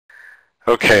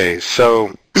Okay,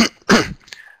 so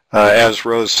as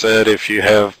Rose said, if you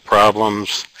have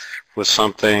problems with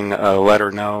something, let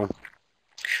her know.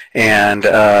 And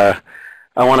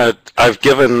I've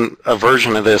given a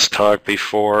version of this talk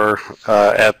before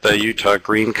at the Utah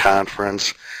Green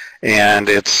Conference, and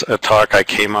it's a talk I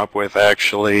came up with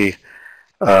actually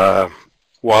while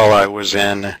I was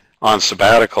on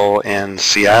sabbatical in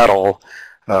Seattle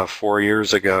 4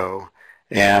 years ago.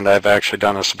 And I've actually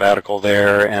done a sabbatical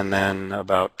there, and then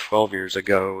about 12 years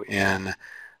ago in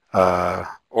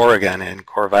Oregon, in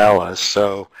Corvallis.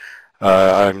 So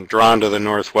I'm drawn to the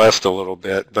Northwest a little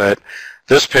bit, but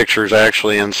this picture is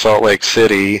actually in Salt Lake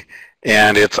City,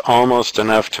 and it's almost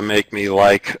enough to make me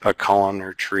like a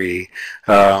columnar tree.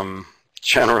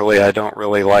 Generally, I don't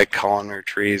really like columnar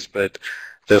trees, but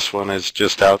this one is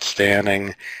just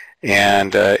outstanding,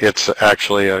 and it's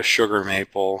actually a sugar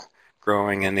maple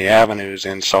growing in the avenues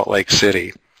in Salt Lake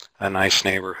City, a nice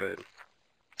neighborhood.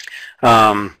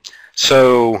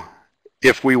 So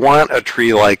if we want a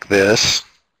tree like this,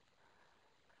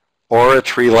 or a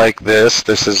tree like this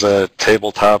is a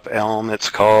tabletop elm,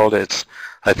 it's called. It's,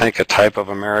 I think, a type of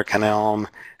American elm,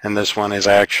 and this one is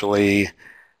actually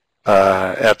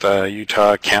at the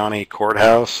Utah County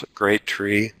Courthouse, a great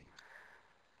tree.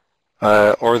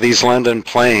 Or these Linden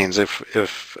Plains,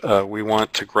 if we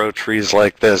want to grow trees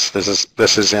like this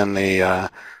is in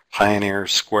the Pioneer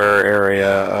Square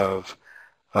area of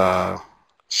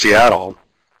Seattle.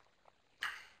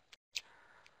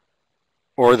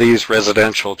 Or these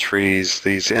residential trees,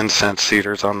 these incense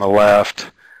cedars on the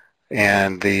left,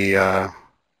 and the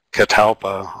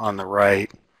catalpa on the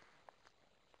right.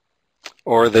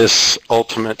 Or this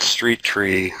ultimate street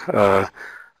tree,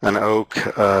 an oak,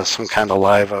 some kind of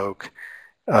live oak,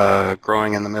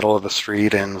 growing in the middle of the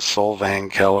street in Solvang,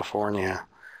 California.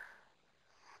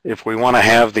 If we want to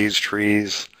have these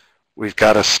trees, we've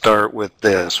got to start with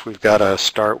this. We've got to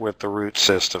start with the root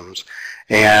systems.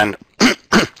 And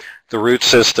the root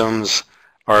systems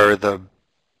are the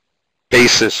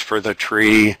basis for the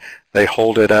tree. They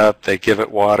hold it up, they give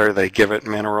it water, they give it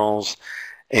minerals,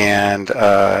 and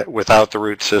without the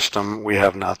root system, we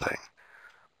have nothing.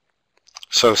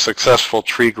 So successful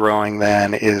tree growing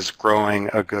then is growing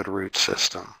a good root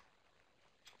system.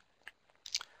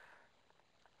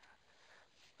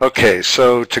 Okay,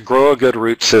 so to grow a good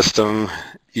root system,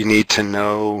 you need to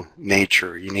know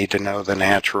nature. You need to know the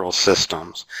natural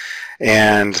systems.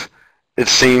 And it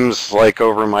seems like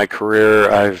over my career,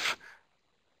 I've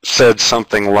said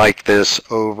something like this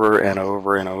over and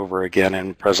over and over again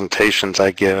in presentations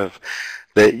I give,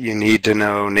 that you need to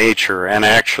know nature. And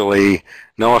actually,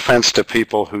 no offense to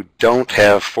people who don't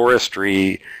have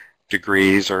forestry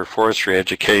degrees or forestry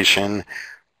education,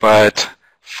 but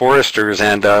foresters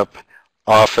end up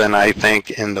often, I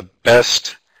think, in the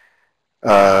best,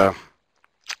 with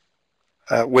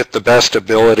the best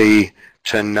ability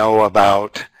to know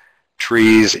about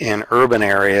trees in urban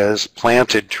areas,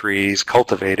 planted trees,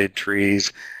 cultivated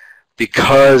trees,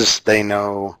 because they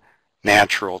know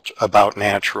about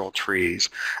natural trees.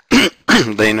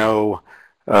 They know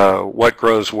what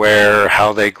grows where,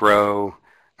 how they grow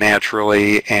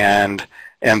naturally, and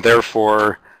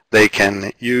therefore they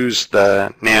can use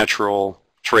the natural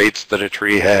traits that a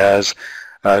tree has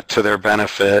to their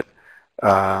benefit,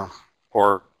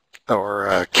 or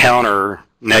counter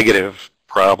negative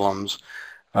problems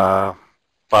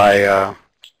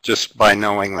just by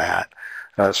knowing that.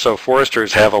 So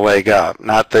foresters have a leg up.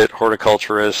 Not that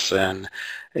horticulturists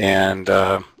and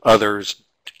others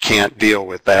can't deal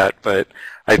with that, but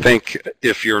I think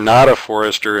if you're not a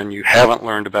forester and you haven't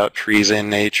learned about trees in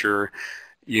nature,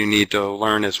 you need to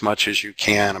learn as much as you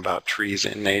can about trees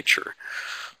in nature.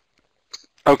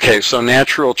 Okay, so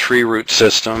natural tree root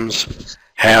systems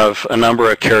have a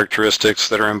number of characteristics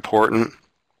that are important.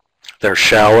 They're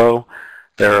shallow,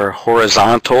 they're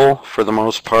horizontal for the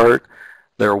most part,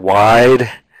 they're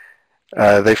wide,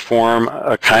 they form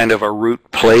a kind of a root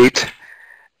plate,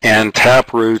 and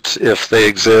tap roots, if they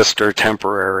exist, are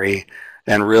temporary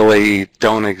and really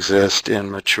don't exist in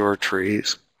mature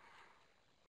trees.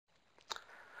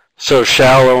 So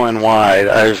shallow and wide.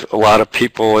 A lot of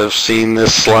people have seen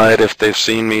this slide if they've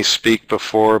seen me speak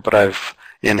before, but I've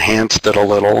enhanced it a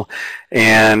little.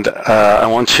 And I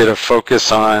want you to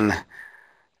focus on,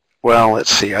 well, let's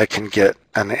see, I can get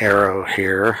an arrow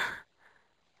here.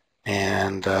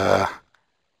 And I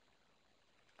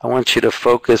want you to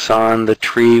focus on the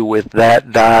tree with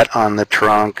that dot on the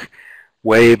trunk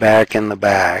way back in the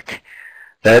back.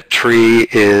 That tree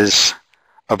is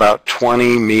about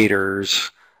 20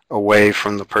 meters away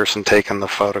from the person taking the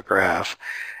photograph.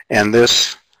 And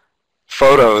this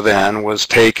photo then was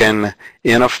taken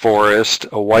in a forest,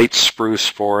 a white spruce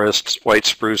forest. White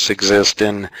spruce exists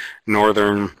in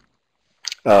northern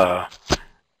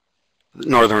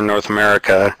North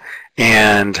America,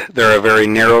 and they're a very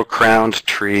narrow-crowned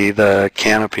tree. The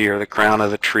canopy or the crown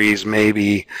of the trees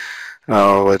maybe,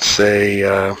 let's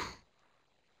say,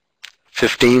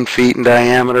 15 feet in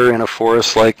diameter in a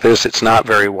forest like this. It's not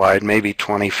very wide, maybe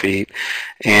 20 feet.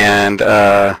 And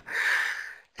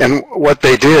what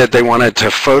they did, they wanted to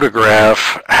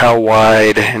photograph how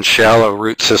wide and shallow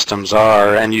root systems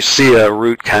are. And you see a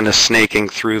root kind of snaking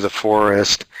through the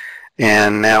forest.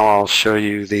 And now I'll show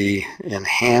you the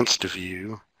enhanced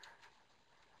view.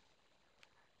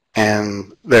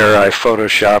 And there I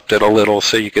photoshopped it a little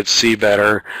so you could see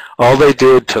better. All they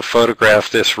did to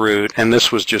photograph this root, and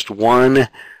this was just one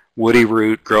woody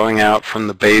root growing out from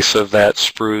the base of that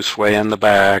spruce way in the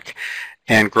back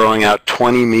and growing out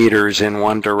 20 meters in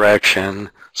one direction,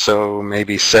 so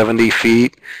maybe 70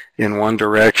 feet in one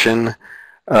direction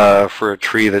for a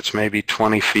tree that's maybe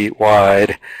 20 feet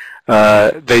wide.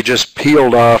 They just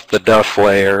peeled off the duff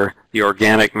layer, the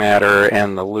organic matter,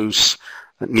 and the loose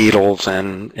needles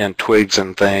and twigs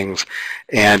and things,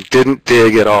 and didn't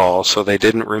dig at all, so they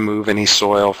didn't remove any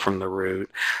soil from the root.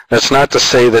 That's not to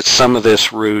say that some of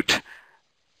this root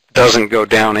doesn't go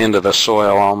down into the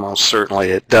soil. Almost certainly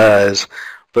it does,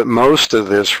 but most of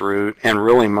this root, and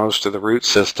really most of the root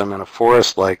system in a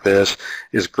forest like this,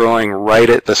 is growing right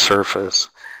at the surface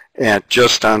and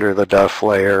just under the duff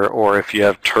layer, or if you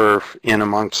have turf, in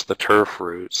amongst the turf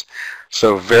roots.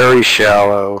 So very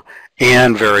shallow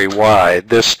and very wide.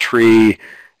 This tree,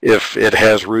 if it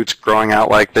has roots growing out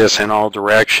like this in all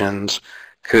directions,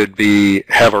 could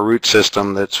have a root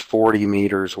system that's 40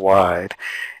 meters wide.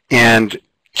 And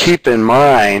keep in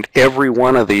mind, every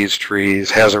one of these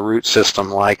trees has a root system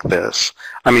like this.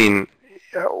 I mean,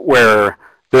 where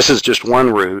this is just one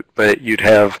root, but you'd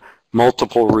have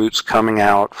multiple roots coming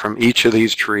out from each of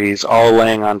these trees, all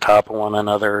laying on top of one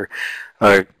another,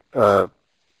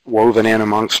 woven in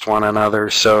amongst one another,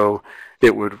 so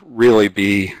it would really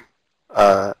be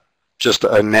just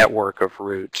a network of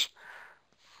roots.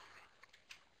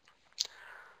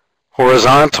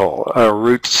 Horizontal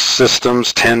root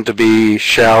systems tend to be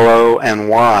shallow and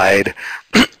wide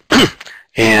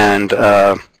and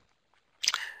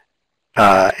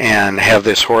have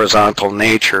this horizontal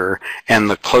nature, and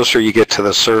the closer you get to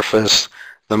the surface,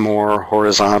 the more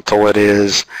horizontal it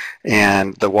is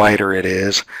and the wider it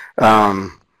is.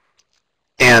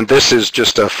 And this is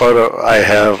just a photo I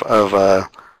have of a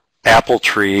apple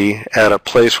tree at a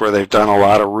place where they've done a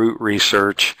lot of root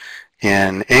research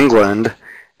in England,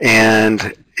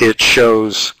 and it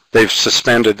shows they've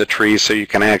suspended the tree so you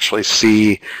can actually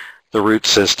see the root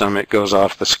system. It goes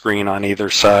off the screen on either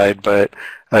side, but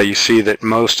you see that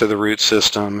most of the root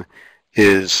system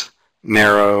is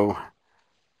narrow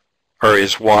or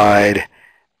is wide,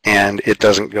 and it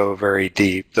doesn't go very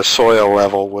deep. The soil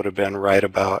level would have been right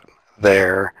about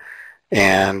there,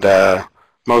 and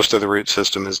most of the root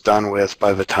system is done with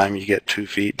by the time you get 2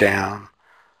 feet down.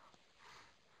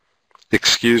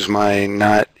 Excuse my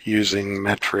not using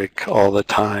metric all the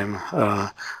time.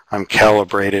 I'm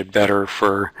calibrated better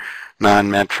for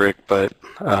non-metric, but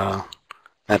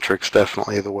metric's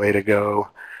definitely the way to go.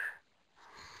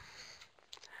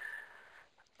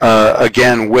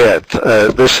 Again, width.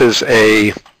 This is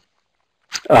a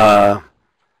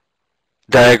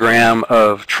diagram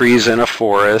of trees in a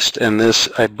forest, and this,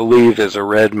 I believe, is a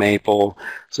red maple.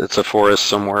 So it's a forest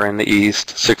somewhere in the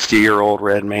east, 60-year-old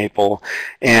red maple,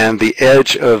 and the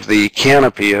edge of the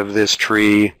canopy of this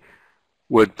tree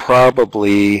would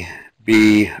probably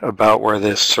be about where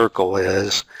this circle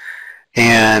is,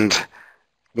 and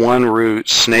one root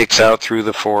snakes out through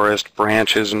the forest,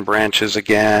 branches and branches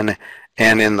again,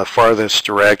 and in the farthest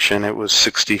direction it was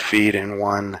 60 feet in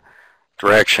one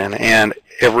direction, and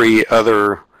every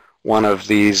other one of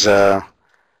these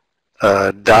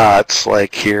dots,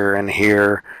 like here and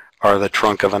here, are the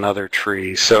trunk of another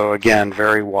tree. So again,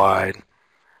 very wide.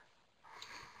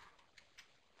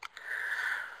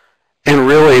 And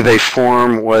really they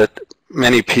form what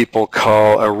many people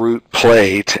call a root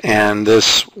plate, and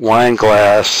this wine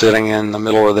glass sitting in the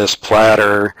middle of this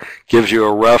platter gives you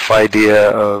a rough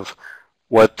idea of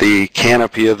what the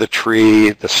canopy of the tree,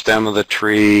 the stem of the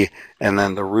tree, and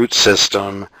then the root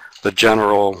system, the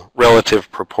general relative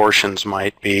proportions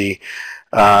might be.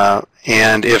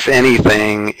 And if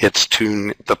anything,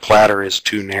 the platter is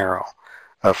too narrow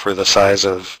for the size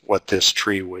of what this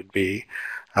tree would be.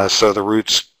 So the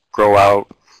roots grow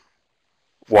out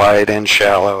wide and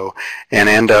shallow and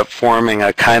end up forming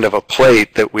a kind of a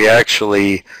plate that we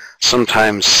actually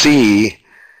sometimes see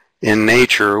in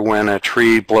nature, when a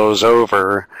tree blows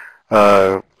over,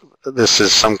 this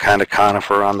is some kind of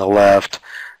conifer on the left,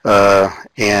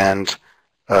 and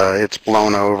it's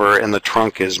blown over, and the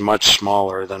trunk is much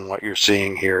smaller than what you're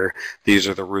seeing here. These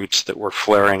are the roots that were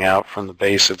flaring out from the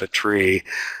base of the tree.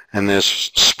 And this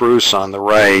spruce on the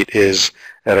right is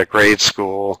at a grade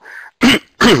school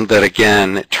that,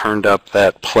 again, turned up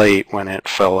that plate when it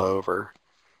fell over.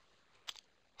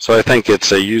 So I think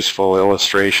it's a useful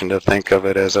illustration to think of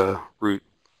it as a root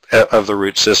of the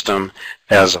root system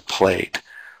as a plate.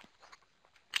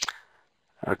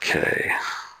 Okay.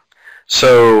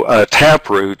 So tap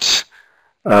roots,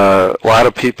 a lot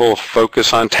of people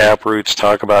focus on tap roots,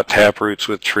 talk about tap roots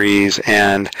with trees,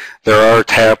 and there are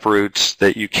tap roots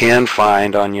that you can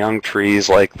find on young trees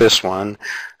like this one.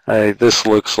 This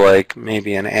looks like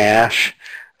maybe an ash,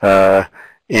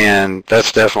 and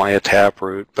that's definitely a tap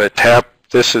root. But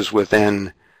this is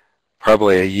within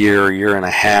probably a year and a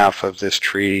half of this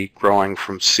tree growing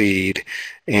from seed,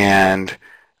 and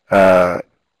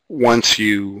once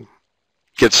you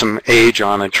get some age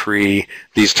on a tree,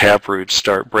 these tap roots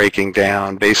start breaking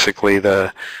down. Basically,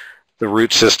 the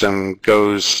root system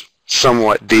goes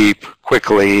somewhat deep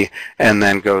quickly and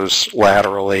then goes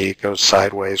laterally, goes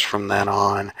sideways from then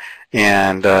on.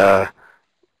 And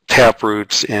tap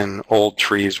roots in old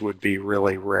trees would be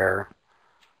really rare.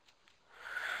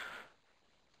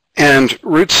 And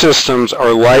root systems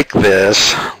are like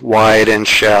this, wide and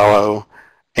shallow,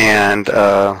 and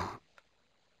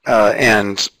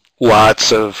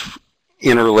lots of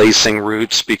interlacing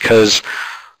roots, because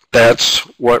that's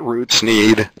what roots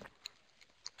need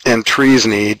and trees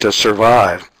need to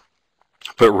survive.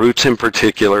 But roots in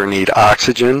particular need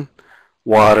oxygen,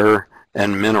 water,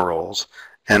 and minerals.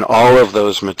 And all of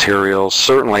those materials,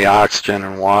 certainly oxygen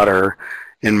and water,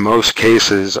 in most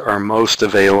cases are most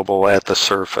available at the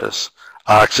surface.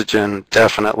 Oxygen,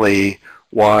 definitely,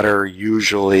 water,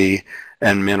 usually,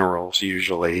 and minerals,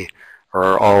 usually,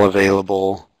 are all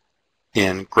available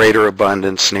in greater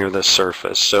abundance near the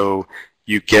surface. So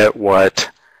you get what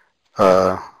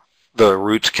the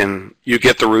roots can, you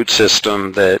get the root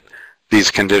system that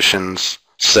these conditions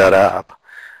set up.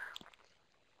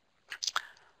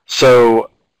 So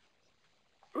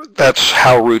that's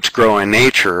how roots grow in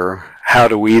nature. How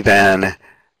do we then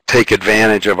take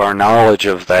advantage of our knowledge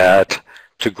of that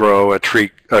to grow a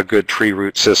good tree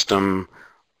root system,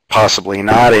 possibly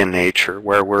not in nature,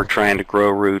 where we're trying to grow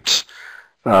roots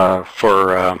in a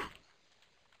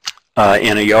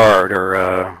yard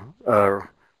or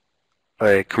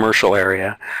a commercial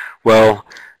area? Well,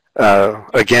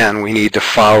 again, we need to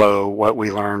follow what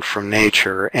we learned from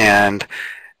nature. And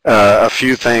a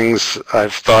few things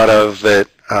I've thought of that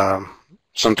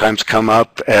sometimes come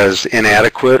up as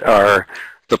inadequate are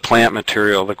the plant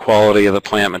material, the quality of the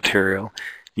plant material.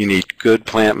 You need good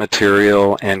plant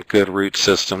material and good root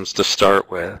systems to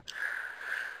start with.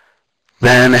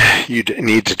 Then you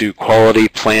need to do quality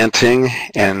planting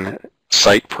and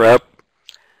site prep.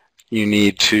 You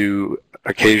need to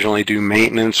occasionally do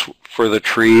maintenance for the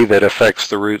tree that affects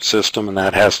the root system, and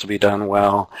that has to be done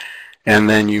well. And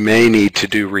then you may need to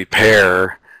do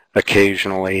repair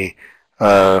occasionally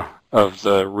of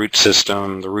the root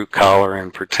system, the root collar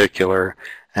in particular,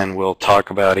 and we'll talk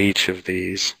about each of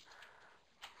these.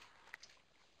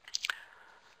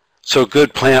 So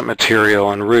good plant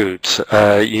material and roots.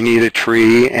 You need a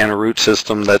tree and a root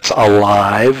system that's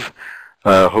alive.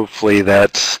 Hopefully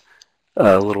that's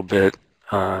a little bit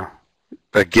a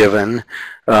given.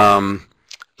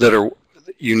 You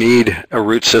need a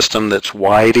root system that's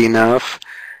wide enough.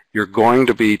 You're going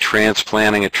to be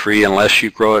transplanting a tree, unless you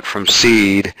grow it from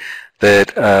seed,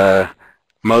 that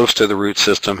most of the root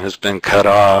system has been cut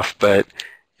off, but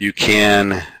you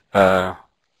can,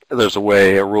 there's a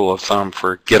rule of thumb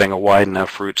for getting a wide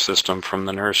enough root system from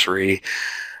the nursery.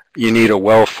 You need a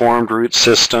well-formed root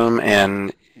system,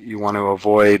 and you want to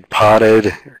avoid potted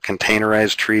or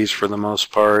containerized trees for the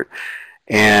most part,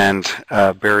 and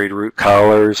buried root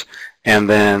collars. And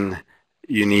then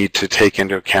you need to take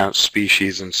into account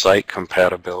species and site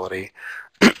compatibility.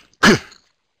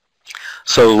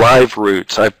 So live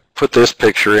roots. I put this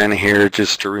picture in here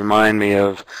just to remind me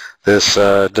of this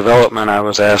development I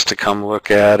was asked to come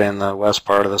look at in the west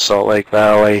part of the Salt Lake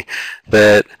Valley,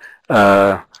 that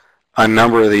a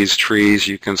number of these trees,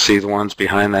 you can see the ones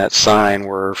behind that sign,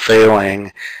 were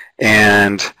failing,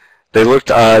 and they looked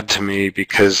odd to me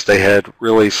because they had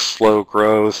really slow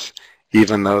growth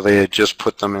even though they had just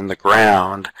put them in the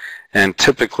ground. And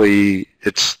typically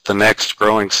it's the next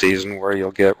growing season where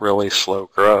you'll get really slow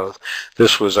growth.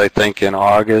 This was, I think, in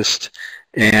August,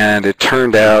 and it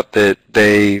turned out that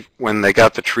when they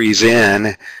got the trees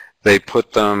in, they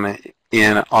put them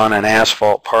on an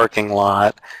asphalt parking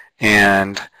lot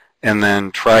and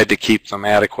then tried to keep them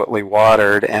adequately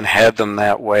watered and had them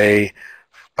that way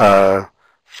for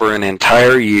an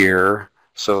entire year.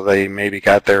 So they maybe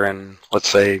got there in, let's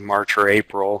say, March or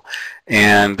April,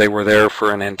 and they were there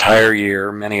for an entire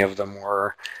year, many of them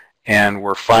were, and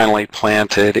were finally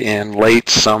planted in late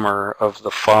summer of the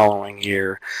following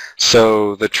year.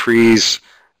 So the trees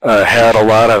had a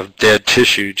lot of dead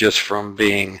tissue just from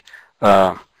being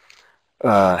held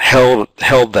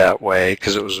that way,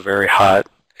 because it was a very hot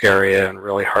area and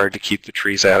really hard to keep the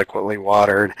trees adequately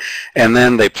watered. And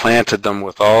then they planted them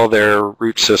with all their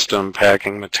root system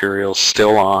packing materials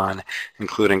still on,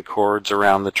 including cords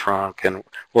around the trunk, and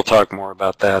we'll talk more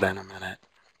about that in a minute.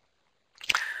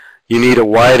 You need a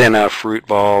wide enough root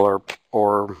ball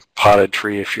or potted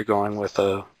tree if you're going with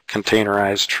a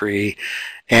containerized tree.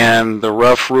 And the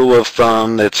rough rule of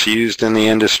thumb that's used in the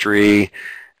industry,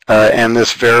 and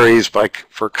this varies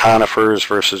for conifers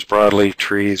versus broadleaf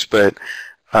trees, but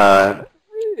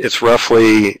it's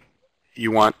roughly,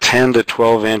 you want 10 to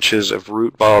 12 inches of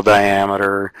root ball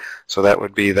diameter, so that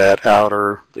would be the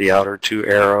outer 2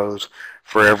 arrows,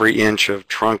 for every inch of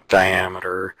trunk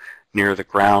diameter near the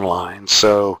ground line.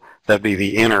 So that'd be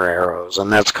the inner arrows,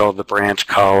 and that's called the branch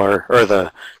collar, or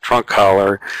the trunk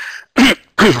collar.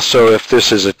 So if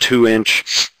this is a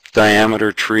 2-inch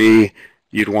diameter tree,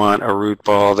 you'd want a root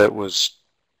ball that was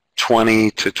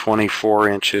 20 to 24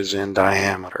 inches in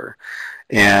diameter.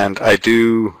 And I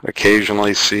do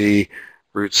occasionally see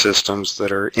root systems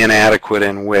that are inadequate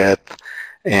in width,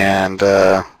 and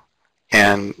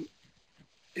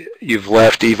you've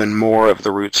left even more of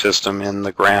the root system in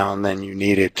the ground than you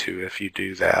needed to if you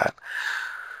do that.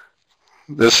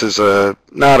 This is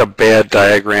not a bad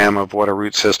diagram of what a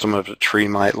root system of a tree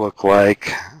might look like.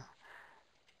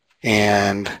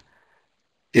 And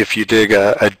if you dig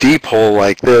a deep hole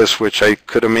like this, which I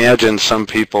could imagine some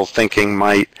people thinking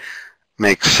might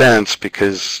make sense,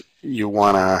 because you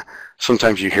want to,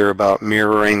 sometimes you hear about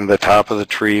mirroring the top of the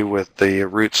tree with the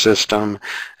root system,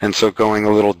 and so going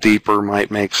a little deeper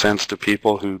might make sense to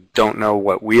people who don't know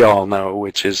what we all know,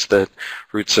 which is that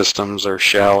root systems are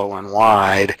shallow and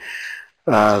wide.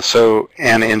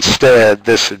 And instead,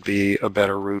 this would be a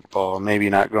better root ball, maybe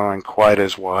not going quite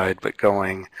as wide, but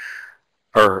going,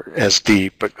 or as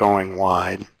deep, but going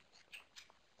wide.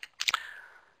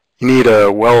 You need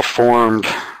a well-formed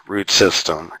root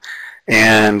system.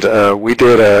 And we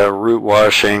did a root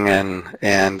washing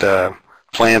and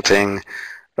planting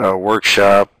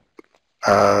workshop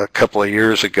a couple of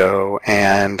years ago,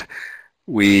 and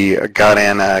we got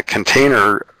in a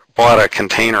container, bought a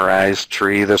containerized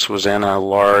tree. This was in a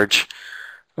large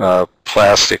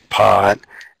plastic pot,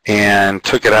 and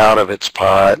took it out of its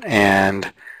pot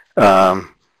and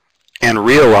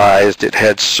realized it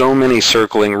had so many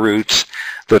circling roots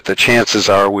that the chances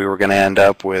are we were going to end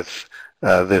up with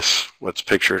this, what's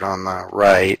pictured on the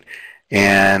right,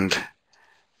 and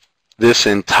this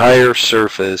entire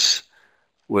surface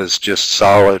was just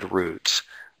solid roots,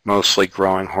 mostly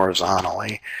growing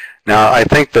horizontally. Now, I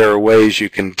think there are ways you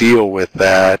can deal with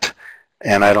that,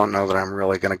 and I don't know that I'm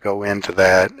really going to go into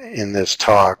that in this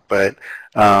talk, but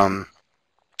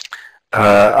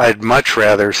I'd much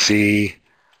rather see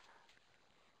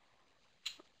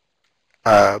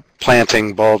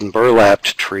planting balled and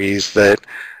burlapped trees that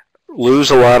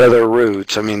lose a lot of their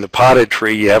roots. I mean, the potted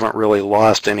tree, you haven't really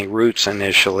lost any roots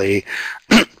initially.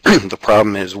 The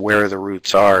problem is where the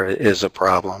roots are is a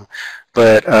problem.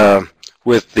 But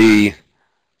with the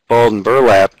balled and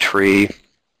burlap tree,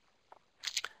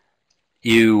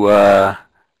 you are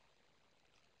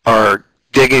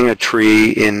digging a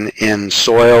tree in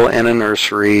soil in a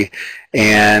nursery,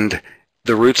 and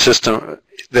the root system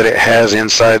that it has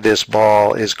inside this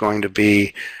ball is going to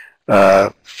be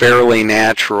fairly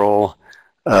natural,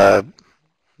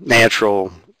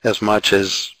 natural as much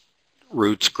as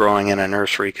roots growing in a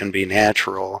nursery can be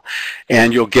natural.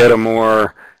 And you'll get a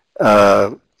more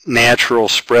natural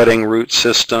spreading root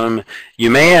system. You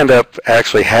may end up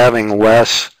actually having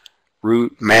less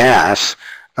root mass,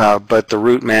 but the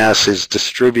root mass is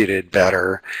distributed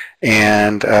better,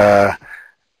 and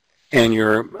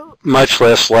you're much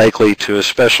less likely to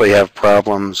especially have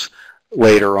problems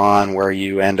later on where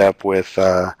you end up with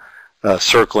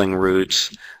circling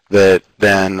roots that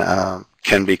then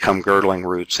can become girdling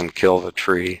roots and kill the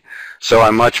tree. So I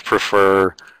much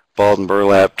prefer balled and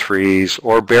burlap trees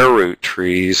or bare root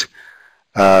trees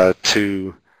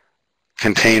to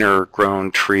container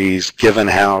grown trees, given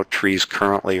how trees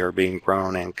currently are being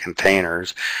grown in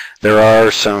containers. There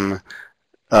are some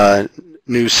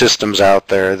new systems out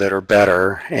there that are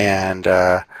better and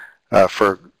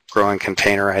for growing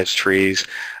containerized trees.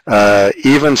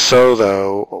 Even so,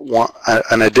 though,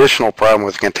 an additional problem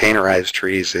with containerized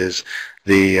trees is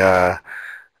the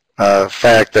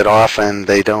fact that often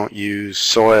they don't use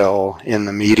soil in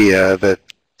the media that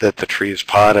the tree is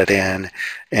potted in,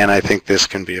 and I think this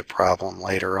can be a problem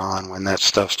later on when that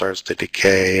stuff starts to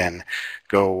decay and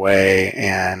go away,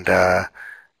 and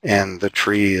the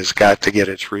tree has got to get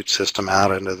its root system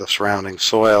out into the surrounding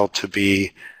soil to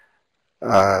be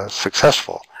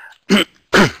successful.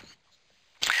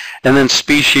 And then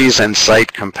species and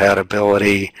site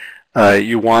compatibility.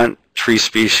 You want tree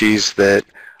species that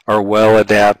are well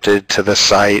adapted to the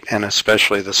site and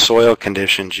especially the soil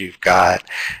conditions you've got.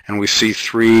 And we see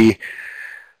 3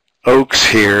 oaks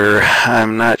here.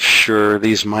 I'm not sure.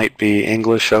 These might be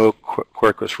English oak,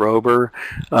 Quercus robur,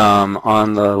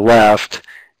 on the left,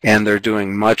 and they're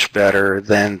doing much better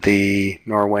than the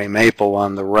Norway maple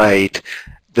on the right.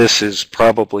 This is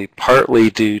probably partly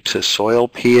due to soil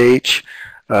pH.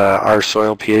 Our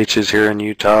soil pHs here in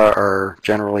Utah are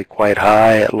generally quite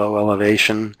high at low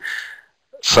elevation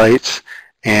sites,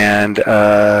 and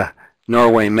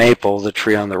Norway maple, the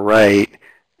tree on the right,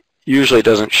 usually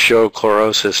doesn't show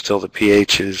chlorosis till the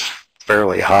pH is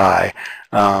fairly high,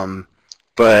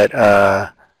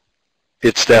 but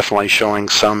it's definitely showing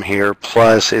some here.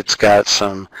 Plus, it's got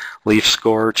some leaf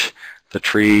scorch. The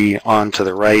tree on to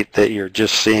the right that you're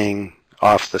just seeing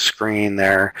off the screen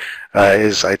there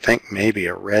is, I think, maybe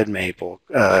a red maple,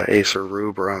 Acer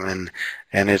rubrum,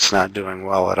 and it's not doing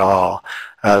well at all.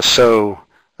 So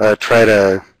try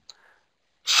to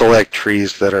select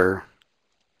trees that are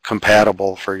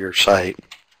compatible for your site.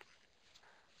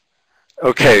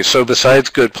 Okay, so besides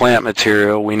good plant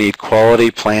material, we need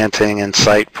quality planting and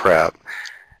site prep.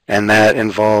 And that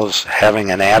involves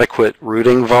having an adequate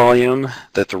rooting volume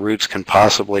that the roots can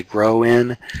possibly grow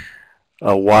in,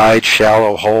 a wide,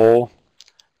 shallow hole,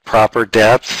 proper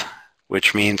depth,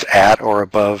 which means at or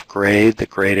above grade, the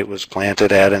grade it was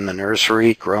planted at in the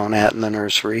nursery, grown at in the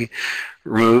nursery.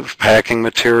 Remove packing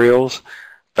materials,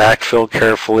 backfill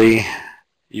carefully,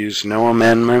 use no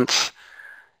amendments,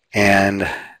 and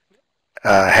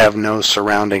have no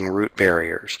surrounding root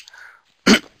barriers.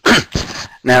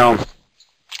 Now,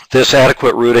 this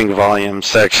adequate rooting volume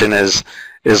section is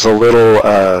a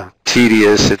little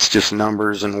tedious. It's just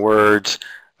numbers and words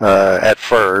at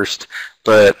first,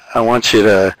 but I want you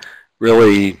to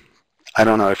really, I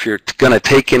don't know, if you're going to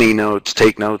take any notes,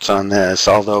 take notes on this,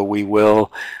 although we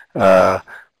will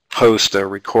post a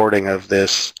recording of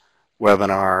this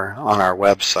webinar on our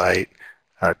website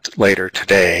later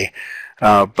today.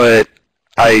 But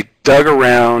I dug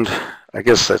around, I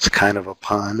guess that's kind of a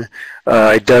pun,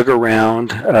 I dug around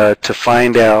to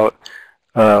find out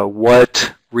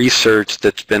what research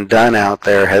that's been done out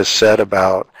there has said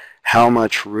about how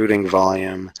much rooting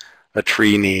volume a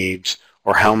tree needs,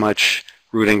 or how much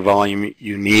rooting volume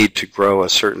you need to grow a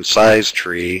certain size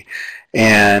tree.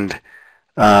 And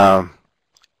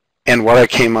what I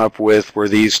came up with were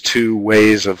these 2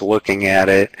 ways of looking at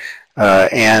it,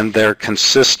 and they're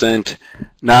consistent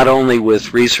not only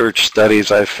with research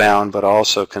studies I've found, but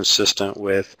also consistent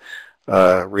with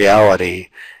reality.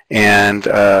 And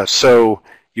so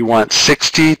you want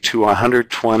 60 to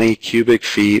 120 cubic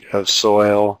feet of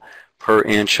soil per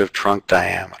inch of trunk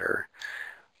diameter,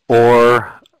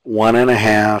 or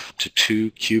 1.5 to 2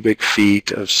 cubic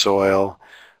feet of soil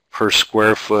per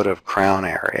square foot of crown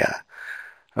area.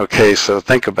 Okay, so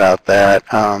think about that.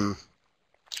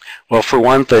 Well, for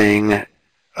one thing,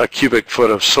 a cubic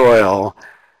foot of soil,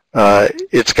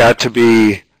 it's got to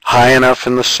be high enough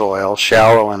in the soil,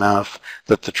 shallow enough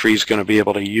that the tree's going to be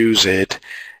able to use it,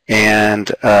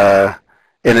 and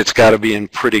it's got to be in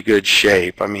pretty good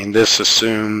shape. I mean, this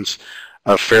assumes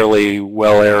a fairly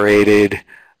well aerated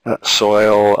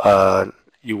soil.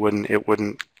 It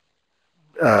wouldn't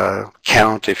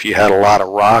count if you had a lot of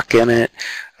rock in it,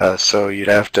 so you'd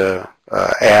have to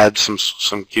add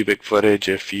some cubic footage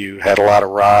if you had a lot of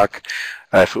rock.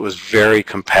 If it was very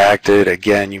compacted,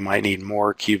 again, you might need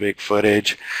more cubic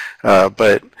footage.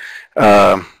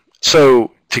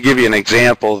 So to give you an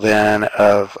example then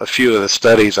of a few of the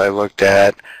studies I looked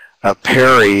at,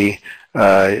 Perry,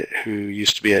 who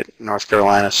used to be at North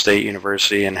Carolina State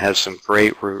University and has some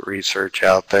great root research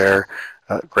out there,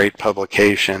 great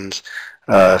publications,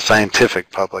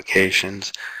 scientific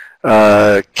publications,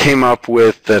 came up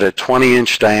with that a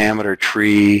 20-inch diameter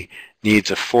tree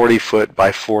needs a 40-foot by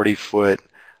 40-foot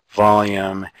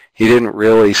volume. He didn't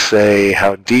really say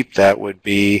how deep that would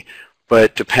be,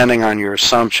 but depending on your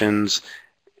assumptions,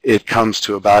 it comes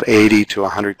to about 80 to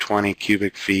 120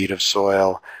 cubic feet of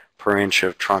soil per inch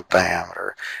of trunk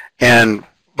diameter. And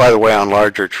by the way, on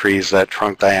larger trees, that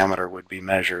trunk diameter would be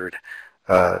measured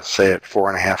say at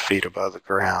 4.5 feet above the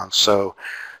ground. So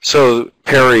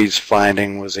Perry's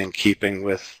finding was in keeping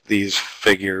with these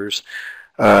figures.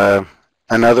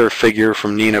 Another figure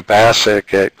from Nina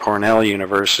Bassick at Cornell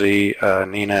University,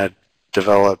 Nina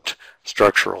developed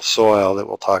structural soil that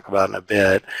we'll talk about in a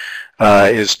bit,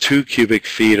 is 2 cubic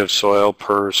feet of soil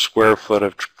per square foot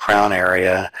of crown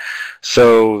area.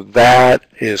 So that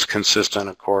is consistent,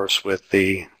 of course, with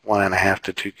the 1.5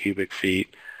 to 2 cubic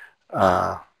feet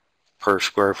per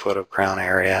square foot of crown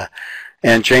area.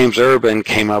 And James Urban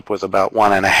came up with about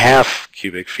 1.5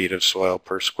 cubic feet of soil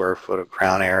per square foot of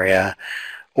crown area,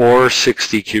 or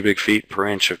 60 cubic feet per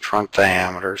inch of trunk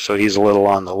diameter. So he's a little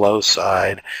on the low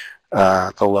side,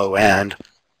 the low end.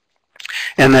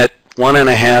 And that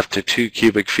 1.5 to 2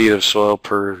 cubic feet of soil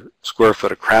per square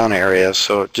foot of crown area.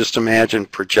 So just imagine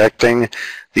projecting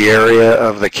the area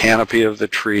of the canopy of the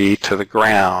tree to the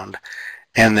ground,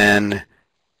 and then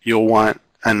you'll want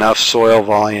enough soil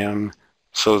volume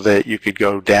so that you could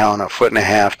go down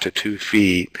 1.5 to 2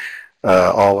 feet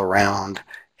all around,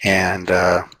 and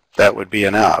that would be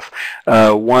enough.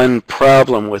 One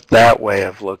problem with that way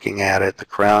of looking at it, the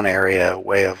crown area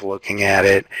way of looking at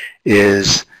it,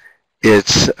 is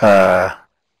it's not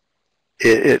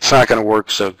going to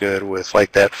work so good with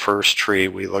like that first tree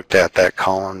we looked at, that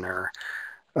columnar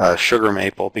sugar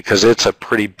maple, because it's a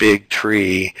pretty big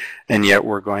tree, and yet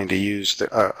we're going to use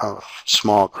a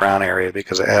small crown area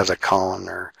because it has a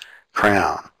columnar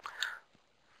crown.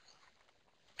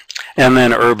 And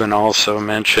then Urban also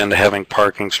mentioned having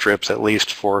parking strips at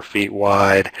least 4 feet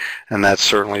wide, and that's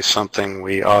certainly something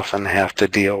we often have to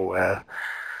deal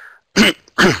with.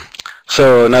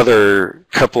 So another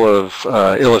couple of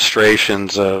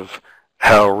illustrations of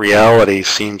how reality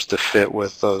seems to fit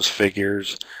with those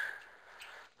figures.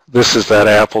 This is that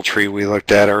apple tree we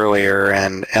looked at earlier,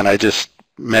 and I just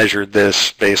measured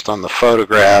this based on the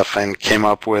photograph and came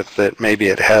up with that maybe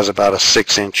it has about a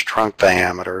 6-inch trunk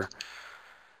diameter.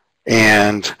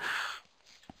 And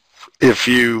if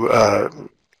you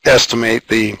estimate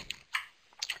the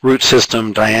root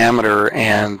system diameter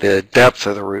and the depth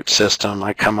of the root system,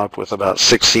 I come up with about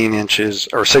 16 inches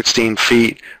or 16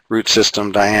 feet root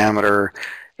system diameter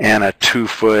and a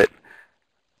 2-foot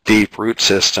deep root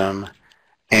system.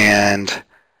 And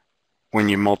when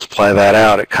you multiply that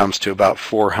out, it comes to about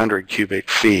 400 cubic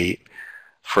feet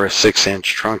for a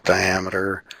 6-inch trunk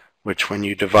diameter, which when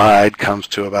you divide comes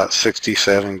to about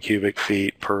 67 cubic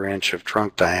feet per inch of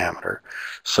trunk diameter.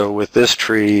 So with this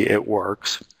tree, it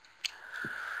works.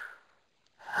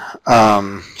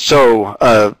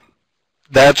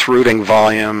 That's rooting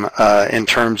volume in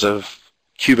terms of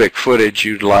cubic footage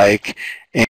you'd like,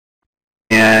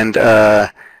 and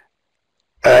then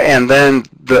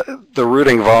the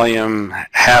rooting volume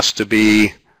has to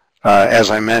be,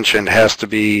 as I mentioned, has to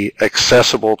be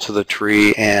accessible to the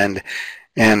tree and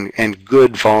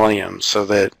good volume so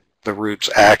that the roots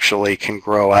actually can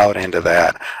grow out into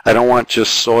that. I don't want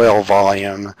just soil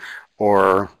volume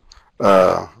or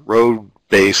road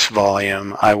base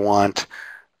volume. I want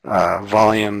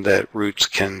volume that roots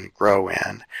can grow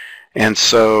in. And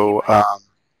so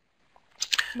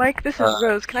Mike, this is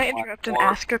Rose. Can I interrupt and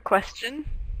ask a question?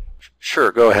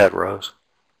 Sure, go ahead, Rose.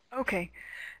 Okay.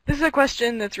 This is a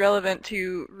question that's relevant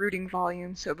to rooting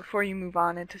volume, so before you move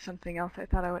on into something else, I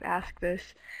thought I would ask this.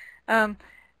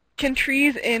 Can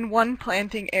trees in one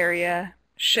planting area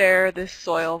share this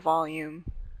soil volume?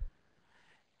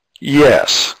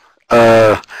 Yes.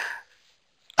 I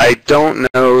don't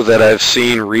know that I've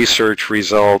seen research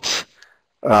results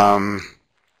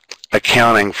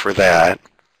accounting for that,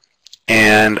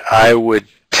 and I would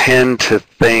tend to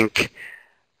think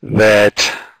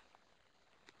that,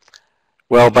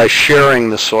 well, by sharing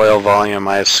the soil volume,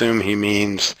 I assume he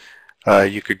means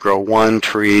you could grow one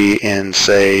tree in,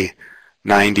 say,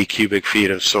 90 cubic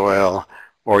feet of soil,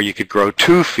 or you could grow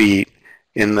 2 feet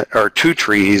or 2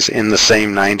 trees in the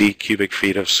same 90 cubic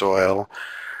feet of soil,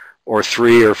 or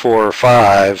 3 or 4 or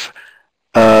 5.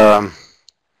 I'm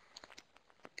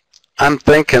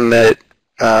thinking that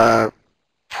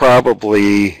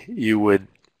probably you would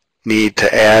need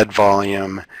to add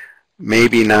volume,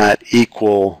 maybe not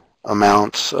equal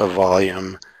amounts of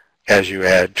volume as you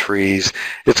add trees.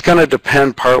 It's going to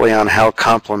depend partly on how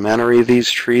complementary these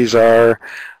trees are,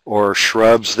 or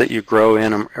shrubs that you grow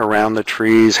in around the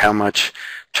trees, how much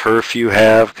turf you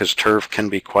have, because turf can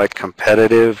be quite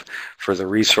competitive for the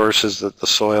resources that the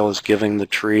soil is giving the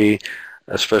tree,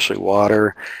 especially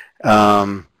water.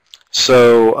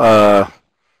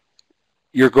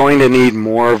 You're going to need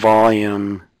more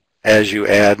volume as you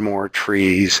add more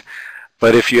trees.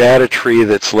 But if you add a tree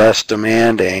that's less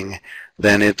demanding,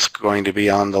 then it's going to be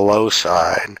on the low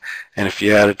side. And if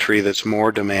you had a tree that's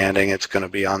more demanding, it's going to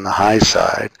be on the high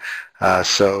side.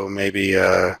 So maybe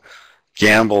a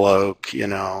gamble oak,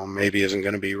 maybe isn't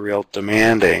going to be real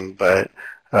demanding, but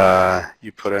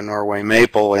you put a Norway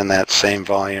maple in that same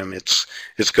volume, it's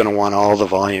going to want all the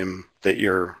volume that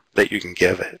you can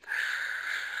give it.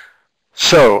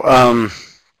 So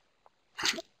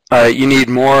you need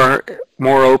more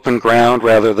open ground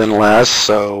rather than less.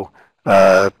 So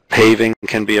paving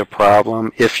can be a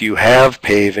problem. If you have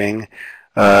paving,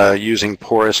 using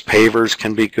porous pavers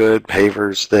can be good.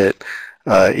 Pavers that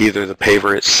either the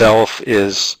paver itself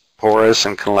is porous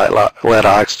and can let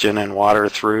oxygen and water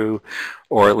through,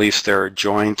 or at least there are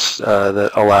joints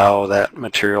that allow that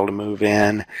material to move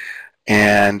in.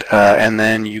 And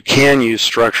then you can use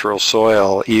structural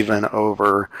soil even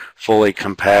over fully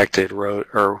compacted road,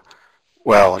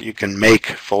 you can make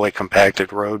fully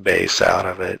compacted road base out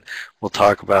of it. We'll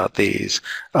talk about these.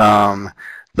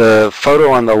 The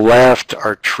photo on the left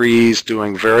are trees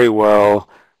doing very well,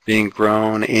 being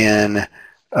grown in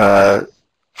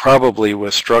probably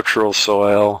with structural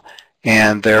soil,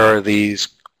 and there are these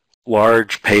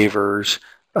large pavers.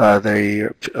 They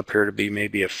appear to be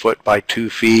maybe 1 foot by 2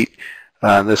 feet.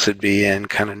 This would be in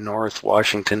kind of North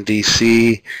Washington,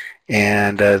 D.C.,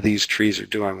 and these trees are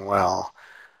doing well.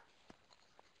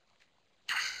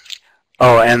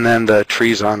 Oh, and then the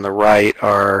trees on the right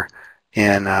are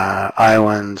in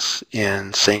islands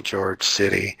in St. George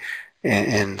City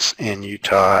in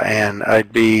Utah, and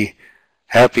I'd be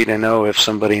happy to know if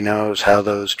somebody knows how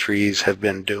those trees have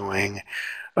been doing.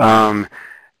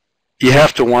 You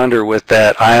have to wonder with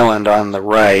that island on the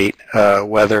right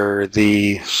whether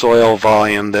the soil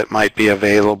volume that might be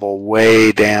available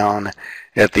way down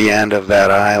at the end of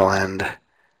that island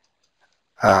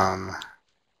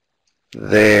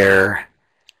there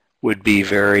would be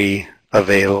very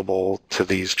available to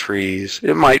these trees.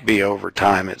 It might be over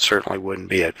time. It certainly wouldn't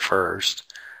be at first.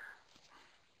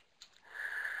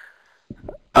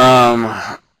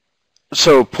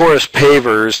 So porous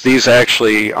pavers, these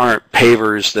actually aren't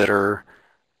pavers that are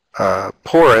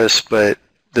porous, but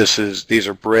these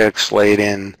are bricks laid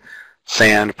in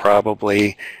sand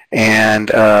probably, and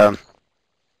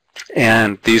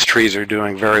these trees are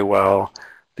doing very well.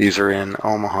 These are in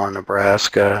Omaha,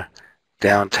 Nebraska,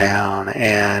 downtown,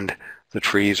 and the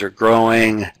trees are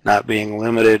growing, not being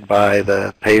limited by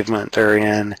the pavement they're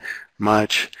in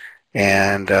much,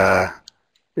 and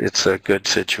it's a good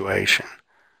situation.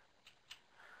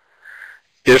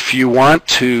 If you want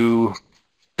to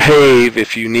pave,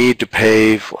 if you need to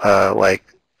pave,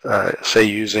 say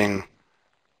using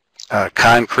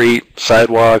concrete,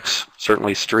 sidewalks,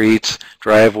 certainly streets,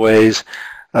 driveways,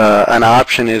 an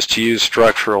option is to use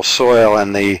structural soil,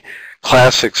 and the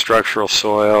classic structural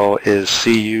soil is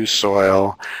CU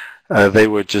soil. They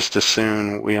would just as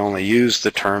soon we only use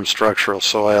the term structural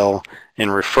soil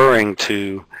in referring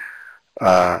to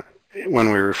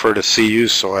when we refer to CU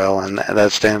soil, and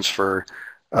that stands for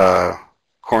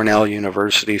Cornell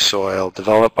University soil,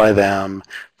 developed by them,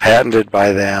 patented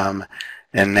by them,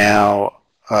 and now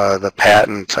the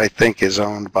patent, I think, is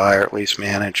owned by, or at least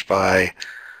managed by,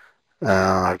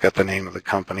 I've got the name of the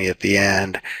company at the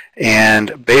end.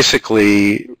 And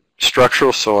basically,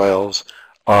 structural soils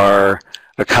are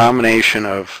a combination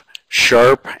of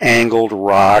sharp angled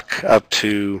rock up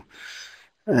to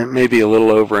maybe a little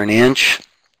over 1 inch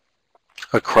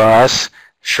across.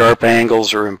 Sharp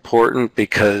angles are important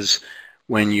because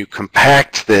when you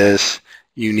compact this,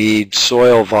 you need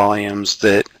soil volumes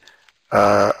that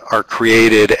are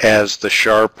created as the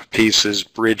sharp pieces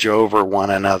bridge over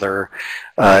one another.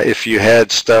 If you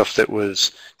had stuff that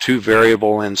was too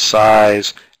variable in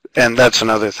size, and that's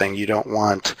another thing, you don't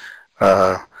want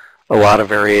a lot of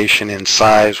variation in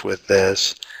size with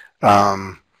this,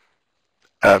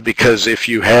 because if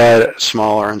you had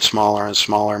smaller and smaller and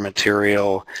smaller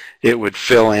material, it would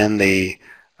fill in the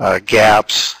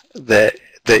gaps that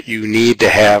you need to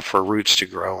have for roots to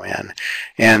grow in.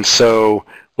 And so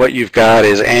what you've got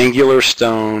is angular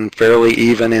stone, fairly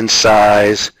even in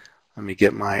size. Let me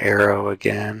get my arrow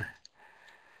again.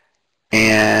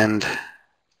 And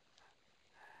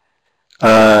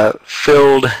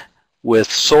filled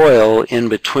with soil in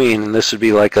between, and this would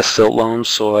be like a silt loam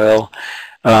soil.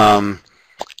 And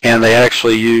they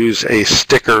actually use a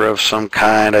sticker of some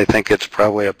kind. I think it's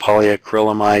probably a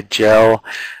polyacrylamide gel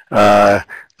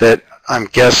that I'm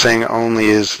guessing only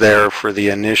is there for the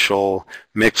initial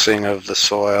mixing of the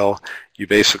soil. You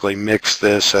basically mix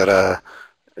this at a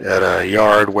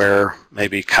yard where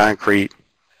maybe concrete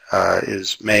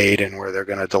is made and where they're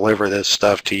going to deliver this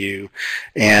stuff to you.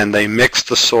 And they mix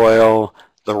the soil,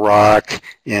 the rock,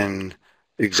 in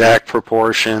exact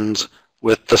proportions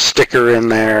with the sticker in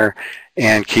there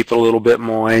and keep it a little bit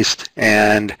moist,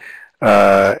 and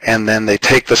then they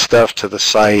take the stuff to the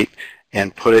site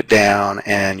and put it down,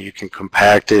 and you can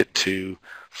compact it to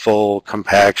full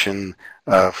compaction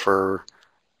for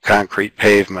concrete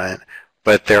pavement,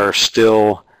 but there are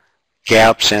still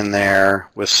gaps in there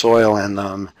with soil in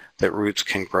them that roots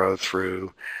can grow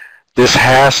through. This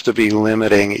has to be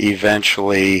limiting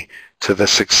eventually to the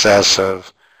success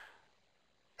of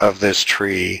this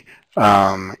tree,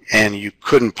 and you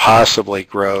couldn't possibly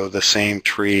grow the same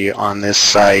tree on this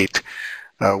site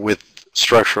with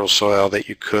structural soil that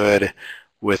you could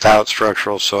without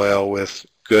structural soil, with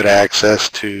good access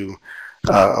to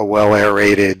a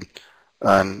well-aerated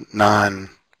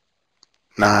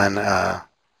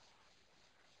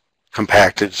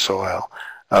non-compacted soil.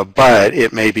 But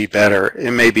it may be better,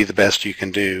 it may be the best you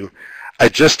can do. I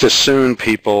just as soon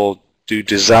people do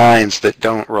designs that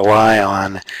don't rely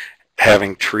on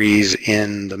having trees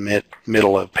in the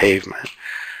middle of pavement.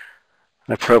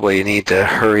 I probably need to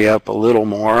hurry up a little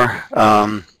more.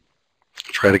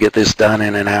 Try to get this done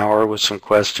in an hour with some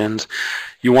questions.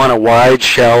 You want a wide,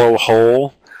 shallow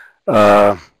hole,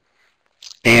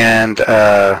 and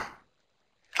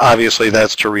obviously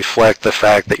that's to reflect the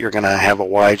fact that you're going to have a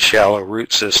wide, shallow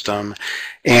root system.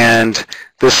 And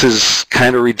this is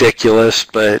kind of ridiculous,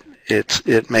 but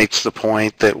it makes the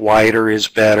point that wider is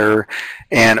better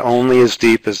and only as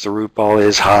deep as the root ball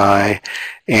is high.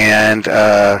 And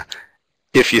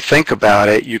if you think about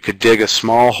it, you could dig a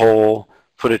small hole,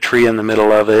 put a tree in the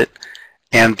middle of it,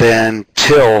 and then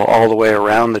till all the way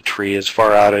around the tree as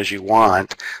far out as you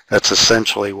want. That's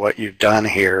essentially what you've done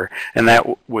here, and that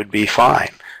would be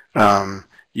fine.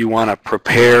 You want a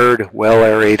prepared,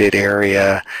 well-aerated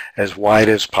area as wide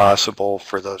as possible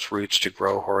for those roots to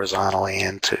grow horizontally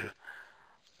into.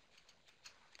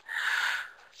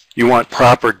 You want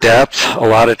proper depth. A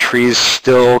lot of trees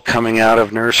still coming out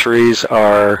of nurseries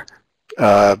are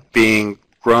being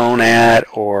grown at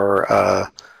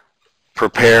or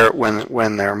prepared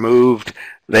when they're moved.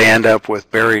 They end up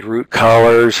with buried root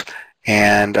collars,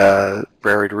 and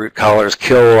buried root collars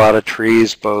kill a lot of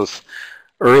trees, both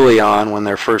early on when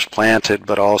they're first planted,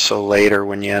 but also later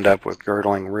when you end up with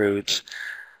girdling roots.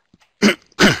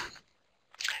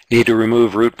 Need to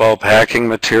remove root ball packing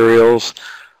materials.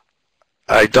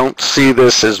 I don't see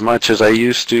this as much as I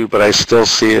used to, but I still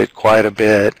see it quite a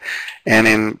bit. And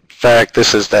in fact,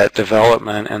 this is that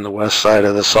development in the west side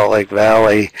of the Salt Lake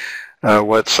Valley,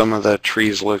 what some of the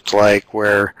trees looked like,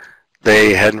 where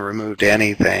they hadn't removed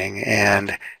anything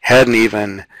and hadn't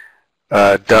even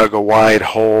dug a wide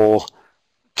hole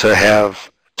to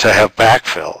have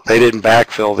backfill. They didn't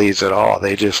backfill these at all.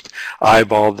 They just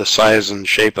eyeballed the size and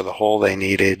shape of the hole they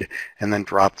needed and then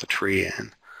dropped the tree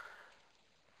in.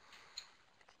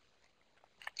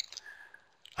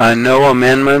 No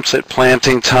amendments at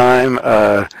planting time.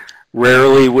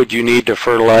 Rarely would you need to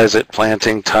fertilize at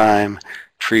planting time.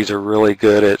 Trees are really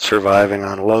good at surviving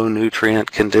on low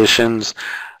nutrient conditions.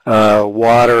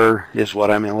 Water is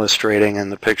what I'm illustrating in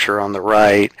the picture on the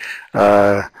right.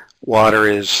 Water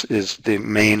is the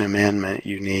main amendment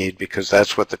you need, because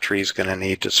that's what the tree's going to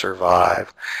need to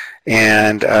survive.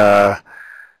 And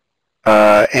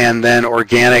then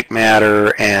organic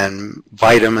matter and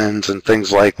vitamins and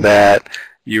things like that,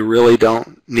 you really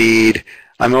don't need.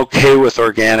 I'm okay with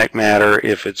organic matter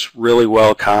if it's really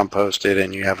well composted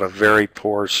and you have a very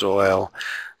poor soil.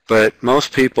 But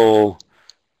most people,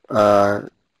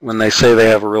 when they say they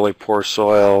have a really poor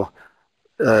soil,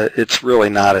 it's really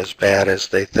not as bad as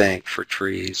they think for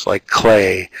trees. Like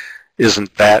clay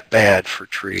isn't that bad for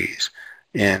trees,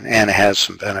 and it has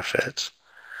some benefits.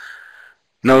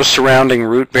 No surrounding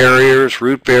root barriers.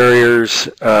 Root barriers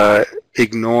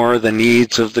ignore the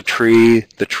needs of the tree.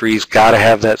 The tree's got to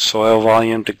have that soil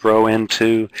volume to grow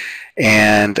into,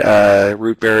 and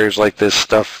root barriers like this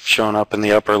stuff shown up in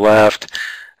the upper left,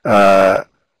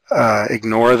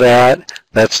 ignore that.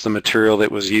 That's the material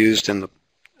that was used in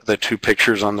the two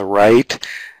pictures on the right,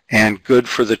 and good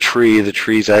for the tree. The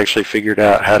tree's actually figured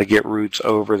out how to get roots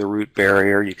over the root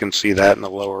barrier. You can see that in the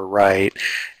lower right,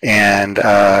 and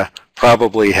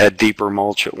probably had deeper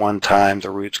mulch at one time.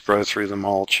 The roots grow through the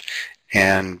mulch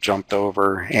and jumped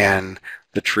over, and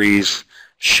the tree's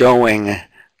showing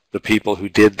the people who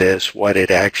did this what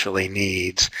it actually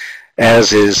needs,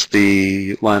 as is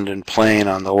the London plane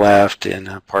on the left in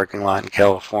a parking lot in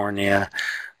California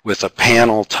with a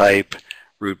panel type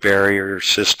root barrier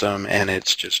system, and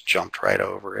it's just jumped right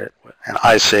over it. And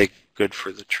I say good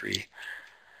for the tree.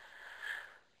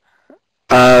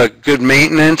 Good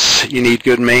maintenance. You need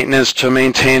good maintenance to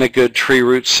maintain a good tree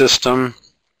root system.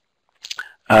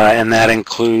 and that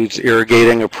includes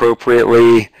irrigating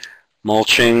appropriately,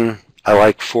 mulching. I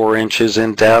like 4 inches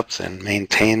in depth and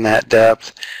maintain that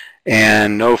depth,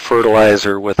 and no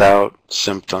fertilizer without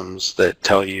symptoms that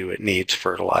tell you it needs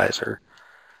fertilizer.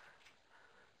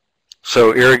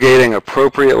 So irrigating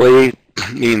appropriately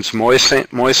means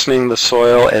moistening the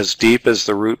soil as deep as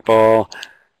the root ball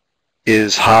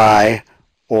is high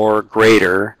or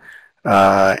greater,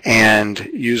 and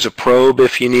use a probe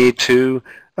if you need to.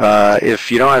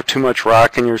 If you don't have too much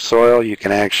rock in your soil, you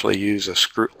can actually use a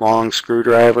long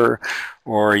screwdriver,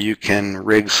 or you can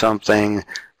rig something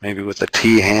maybe with a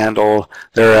T-handle.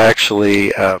 There are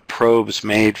actually probes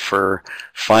made for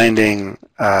finding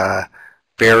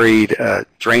buried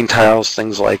drain tiles,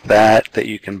 things like that, that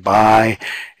you can buy,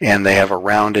 and they have a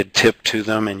rounded tip to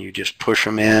them, and you just push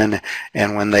them in,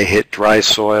 and when they hit dry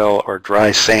soil or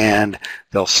dry sand,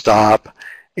 they'll stop,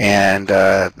 and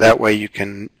that way you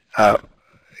can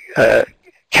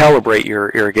calibrate your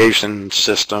irrigation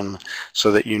system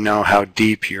so that you know how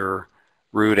deep you're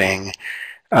rooting.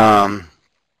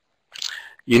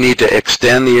 You need to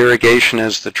extend the irrigation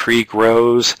as the tree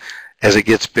grows. As it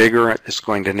gets bigger, it's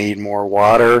going to need more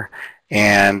water.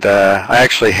 And I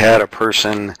actually had a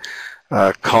person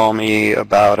call me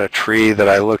about a tree that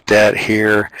I looked at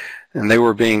here, and they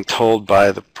were being told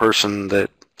by the person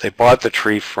that they bought the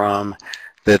tree from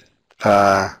that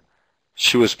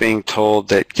she was being told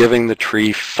that giving the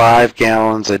tree 5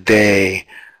 gallons a day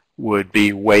would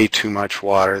be way too much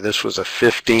water. This was a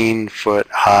 15-foot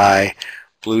high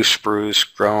blue spruce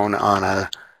grown on a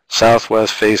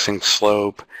southwest facing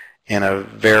slope in a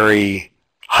very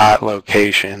hot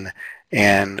location,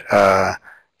 and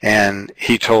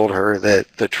he told her that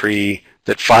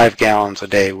that 5 gallons a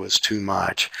day was too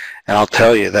much. And I'll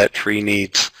tell you, that tree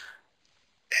needs,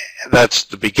 that's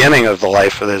the beginning of the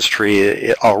life of this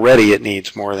tree. Already it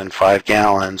needs more than 5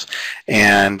 gallons,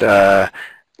 and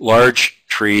large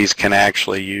trees can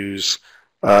actually use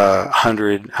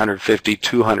 100, 150,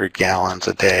 200 gallons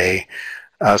a day.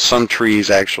 Some trees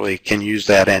actually can use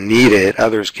that and need it.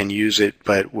 Others can use it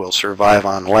but will survive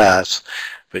on less.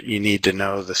 But you need to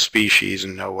know the species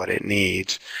and know what it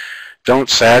needs.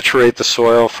 Don't saturate the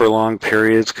soil for long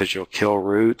periods because you'll kill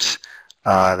roots.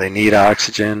 They need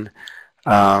oxygen.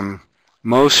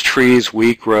 Most trees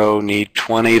we grow need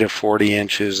 20 to 40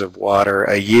 inches of water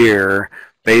a year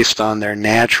based on their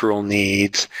natural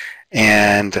needs,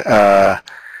 and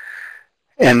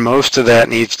most of that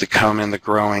needs to come in the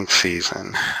growing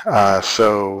season.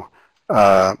 But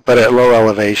at low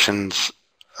elevations,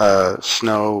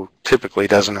 snow typically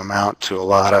doesn't amount to a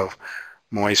lot of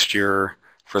moisture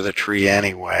for the tree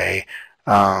anyway.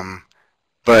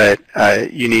 But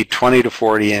you need 20 to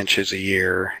 40 inches a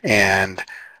year, and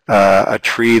a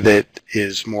tree that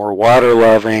is more water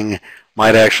loving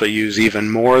might actually use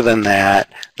even more than that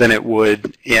than it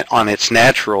would on its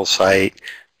natural site,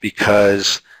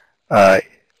 because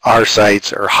our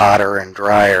sites are hotter and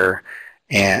drier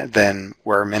than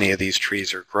where many of these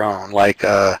trees are grown. Like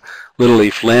little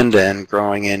leaf linden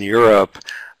growing in Europe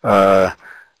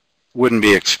wouldn't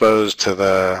be exposed to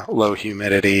the low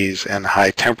humidities and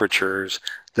high temperatures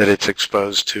that it's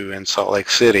exposed to in Salt Lake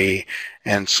City,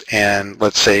 and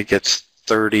let's say it gets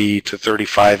 30 to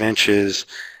 35 inches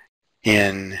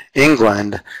in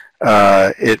England,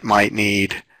 it might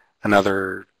need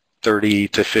another 30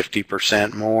 to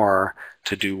 50% more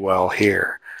to do well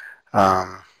here.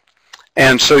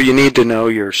 And so you need to know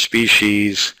your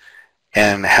species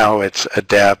and how it's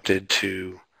adapted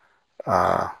to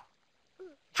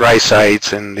dry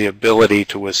sites and the ability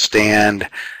to withstand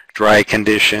dry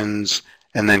conditions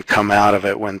and then come out of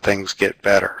it when things get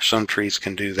better. Some trees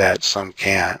can do that, some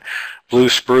can't. Blue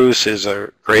spruce is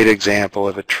a great example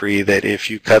of a tree that if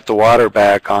you cut the water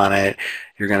back on it,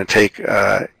 you're going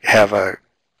to have a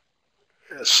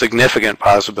significant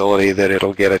possibility that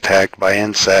it'll get attacked by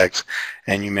insects,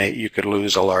 and you could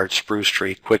lose a large spruce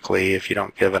tree quickly if you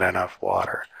don't give it enough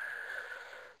water.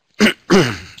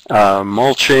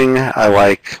 Mulching, I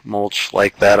like mulch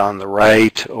like that on the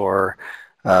right, or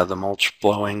the mulch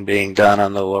blowing being done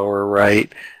on the lower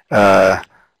right.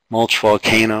 Mulch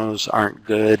volcanoes aren't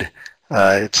good.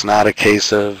 It's not a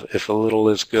case of if a little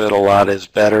is good, a lot is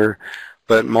better,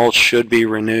 but mulch should be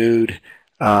renewed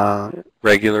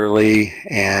regularly,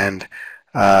 and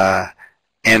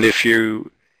if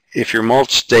your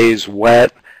mulch stays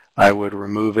wet, I would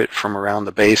remove it from around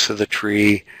the base of the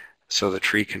tree so the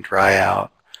tree can dry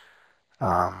out.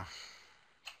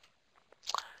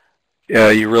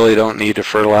 You really don't need to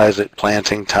fertilize at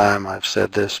planting time. I've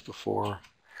said this before.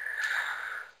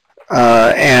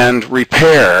 And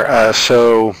repair.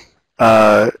 Sometimes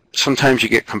you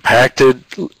get compacted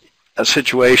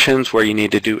situations where you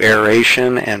need to do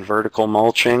aeration and vertical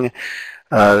mulching.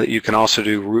 You can also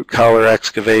do root collar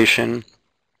excavation.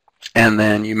 And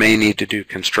then you may need to do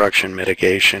construction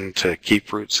mitigation to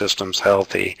keep root systems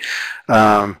healthy.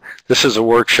 This is a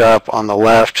workshop on the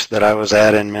left that I was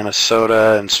at in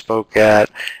Minnesota and spoke at,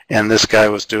 and this guy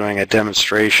was doing a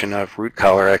demonstration of root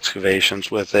collar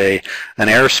excavations with an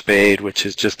air spade, which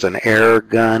is just an air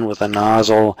gun with a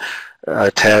nozzle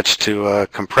attached to a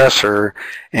compressor,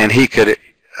 and he could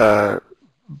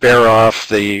bear off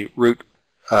the root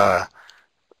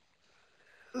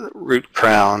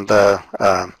crown,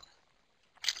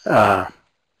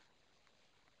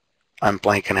 I'm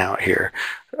blanking out here,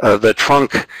 the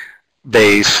trunk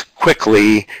base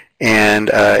quickly, and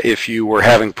if you were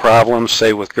having problems,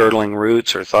 say with girdling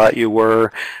roots or thought you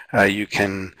were, you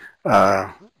can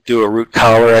do a root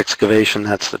collar excavation,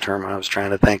 that's the term I was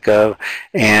trying to think of,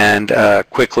 and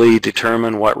quickly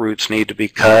determine what roots need to be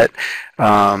cut.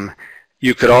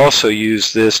 You could also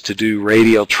use this to do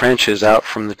radial trenches out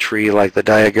from the tree, like the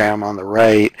diagram on the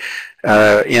right,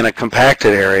 in a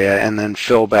compacted area, and then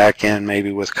fill back in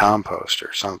maybe with compost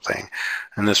or something.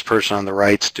 And this person on the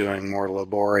right's doing more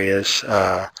laborious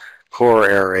core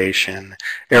aeration.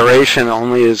 Aeration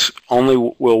only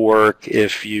will work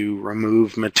if you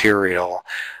remove material.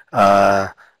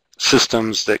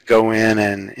 Systems that go in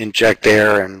and inject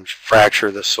air and fracture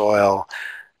the soil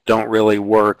don't really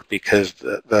work because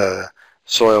the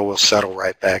soil will settle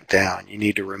right back down. You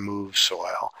need to remove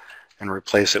soil and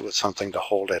replace it with something to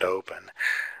hold it open.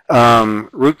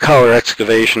 Root collar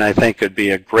excavation, I think, could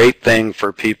be a great thing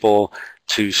for people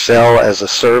to sell as a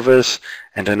service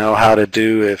and to know how to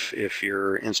do if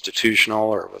you're institutional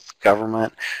or with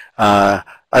government. I'd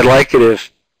like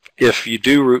it if you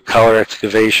do root collar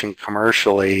excavation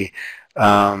commercially,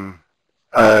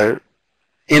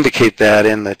 indicate that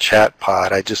in the chat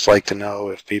pod. I'd just like to know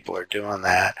if people are doing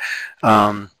that.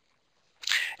 And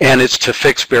it's to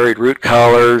fix buried root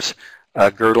collars,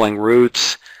 girdling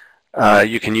roots.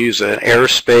 You can use an air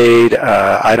spade.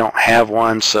 I don't have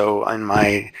one, so in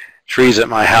my trees at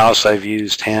my house I've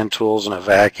used hand tools and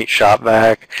a shop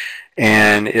vac,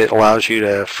 and it allows you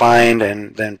to find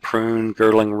and then prune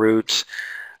girdling roots.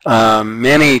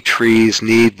 Many trees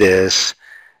need this,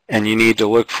 and you need to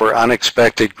look for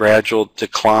unexpected gradual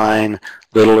decline,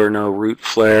 little or no root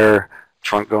flare,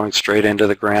 trunk going straight into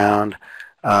the ground.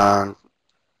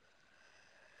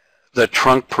 The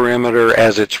trunk perimeter,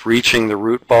 as it's reaching the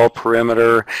root ball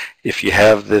perimeter, if you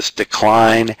have this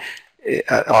decline,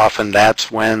 often that's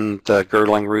when the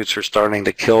girdling roots are starting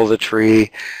to kill the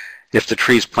tree. If the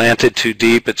tree's planted too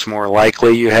deep, it's more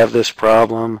likely you have this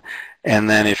problem. And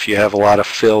then if you have a lot of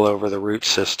fill over the root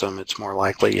system, it's more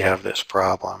likely you have this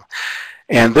problem.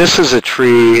 And this is a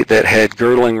tree that had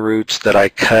girdling roots that I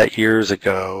cut years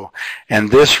ago, and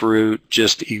this root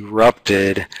just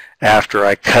erupted after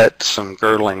I cut some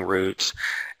girdling roots.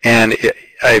 And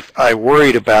I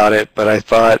worried about it, but I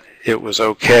thought it was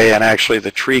okay, and actually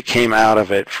the tree came out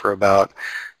of it for about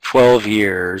 12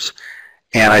 years,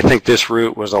 and I think this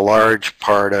root was a large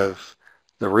part of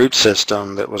the root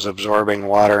system that was absorbing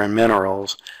water and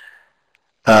minerals.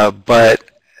 But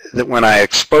that when I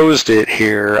exposed it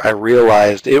here, I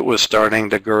realized it was starting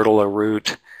to girdle a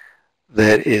root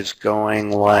that is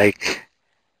going like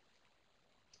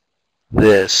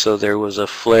this. So there was a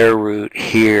flare root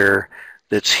here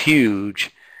that's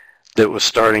huge that was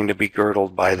starting to be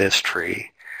girdled by this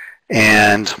tree.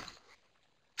 And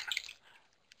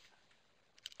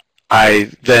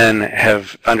I then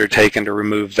have undertaken to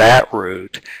remove that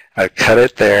root. I cut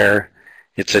it there.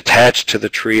 It's attached to the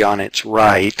tree on its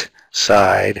right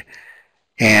side,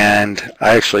 and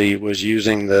I actually was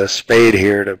using the spade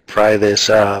here to pry this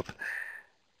up,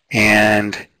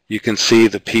 and you can see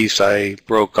the piece I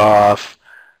broke off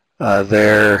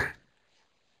there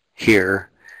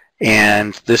here,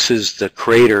 and this is the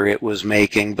crater it was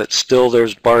making, but still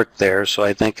there's bark there, so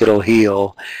I think it'll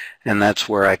heal, and that's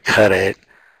where I cut it.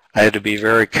 I had to be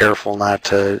very careful not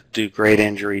to do great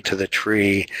injury to the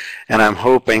tree, and I'm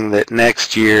hoping that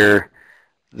next year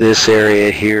this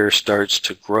area here starts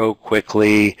to grow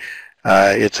quickly,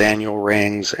 its annual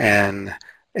rings, and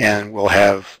we'll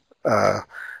have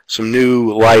some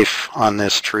new life on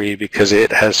this tree because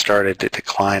it has started to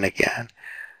decline again.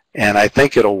 And I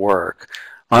think it'll work.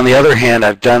 On the other hand,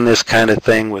 I've done this kind of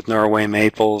thing with Norway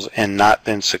maples and not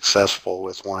been successful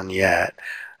with one yet.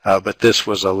 But this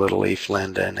was a little leaf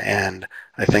linden, and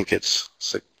I think it's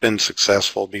been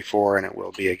successful before, and it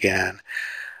will be again.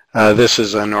 This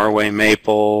is a Norway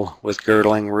maple with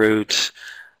girdling roots,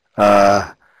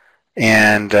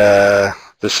 and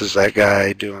this is that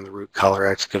guy doing the root collar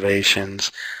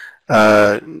excavations.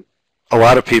 a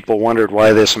lot of people wondered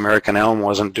why this American elm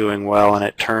wasn't doing well, and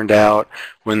it turned out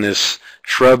when this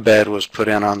shrub bed was put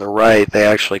in on the right, they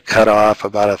actually cut off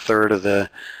about a third of the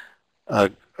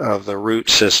root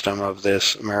system of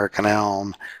this American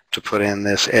elm to put in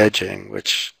this edging,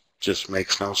 which just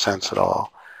makes no sense at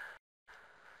all.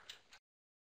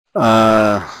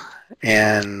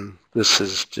 And this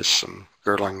is just some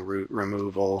girdling root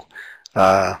removal.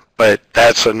 But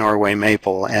that's a Norway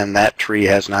maple, and that tree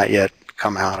has not yet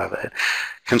come out of it.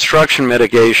 Construction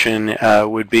mitigation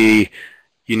would be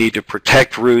you need to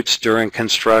protect roots during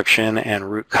construction and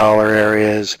root collar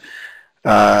areas.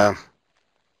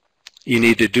 You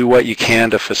need to do what you can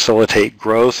to facilitate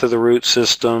growth of the root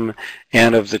system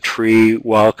and of the tree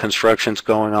while construction's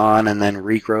going on, and then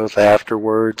regrowth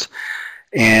afterwards.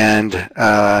 And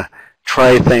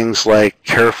try things like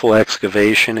careful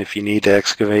excavation if you need to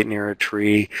excavate near a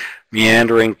tree,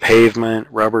 meandering pavement,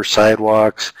 rubber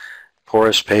sidewalks,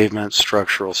 porous pavement,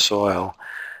 structural soil.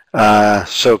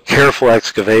 So careful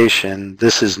excavation,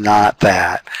 this is not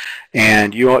that.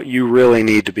 And you really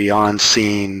need to be on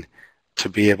scene to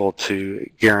be able to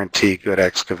guarantee good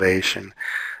excavation.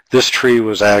 This tree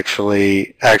was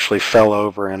actually fell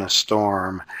over in a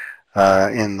storm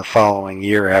in the following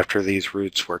year after these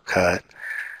roots were cut.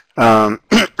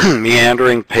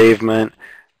 Meandering pavement,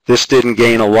 this didn't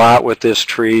gain a lot with this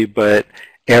tree, but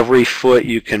every foot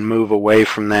you can move away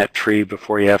from that tree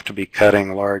before you have to be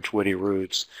cutting large woody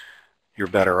roots, you're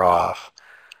better off.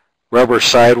 Rubber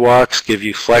sidewalks give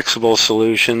you flexible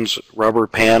solutions, rubber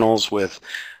panels with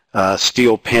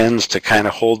steel pins to kind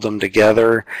of hold them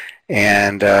together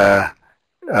and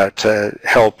to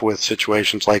help with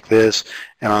situations like this.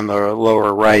 And on the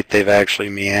lower right, they've actually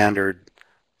meandered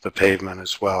the pavement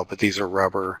as well, but these are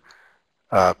rubber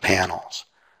panels.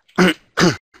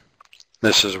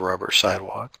 This is a rubber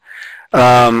sidewalk.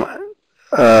 I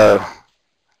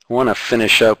want to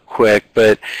finish up quick,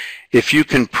 but if you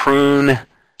can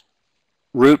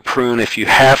root prune, if you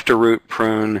have to root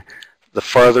prune, the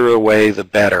farther away, the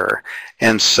better.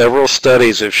 And several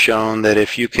studies have shown that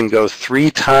if you can go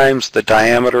 3 times the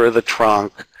diameter of the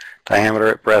trunk, diameter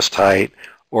at breast height,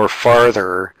 or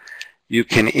farther, you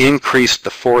can increase the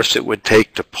force it would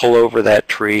take to pull over that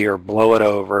tree or blow it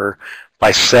over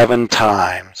by 7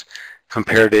 times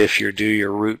compared to if you do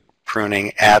your root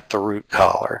pruning at the root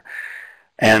collar.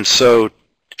 And so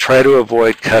try to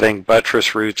avoid cutting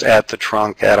buttress roots at the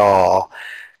trunk at all.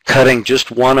 Cutting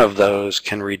just one of those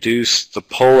can reduce the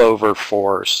pullover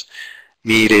force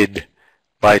needed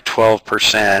by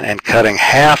 12%, and cutting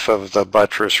half of the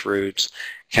buttress roots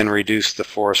can reduce the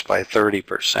force by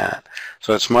 30%.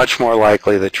 So it's much more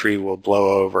likely the tree will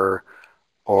blow over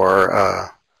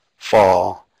or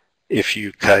fall if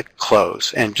you cut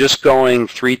close. And just going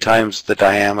 3 times the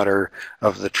diameter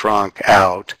of the trunk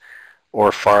out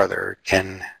or farther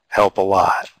can help a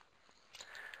lot.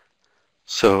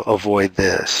 So avoid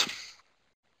this.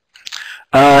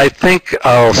 I think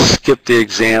I'll skip the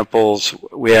examples.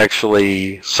 We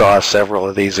actually saw several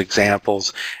of these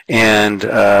examples. And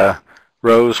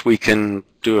Rose, we can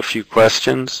do a few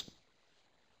questions.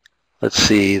 Let's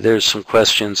see, there's some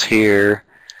questions here.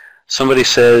 Somebody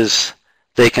says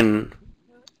they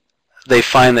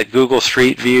find that Google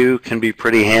Street View can be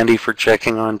pretty handy for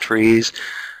checking on trees.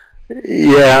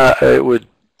 Yeah, it would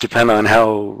depend on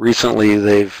how recently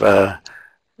they've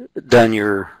done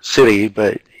your city,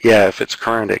 but yeah, if it's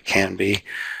current, it can be.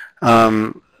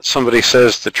 Somebody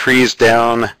says the trees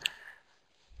down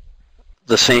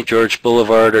the St. George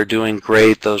Boulevard are doing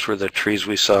great. Those were the trees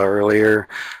we saw earlier.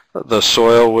 The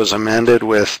soil was amended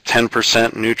with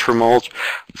 10% Nutrimulch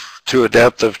to a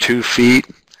depth of 2 feet.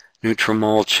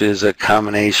 Nutrimulch is a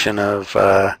combination of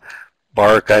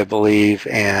bark, I believe,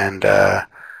 and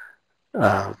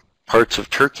parts of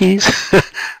turkeys,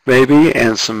 maybe,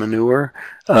 and some manure.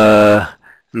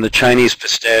 And the Chinese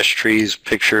pistache trees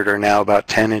pictured are now about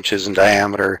 10 inches in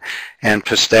diameter, and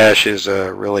pistache is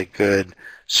a really good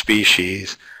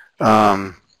species.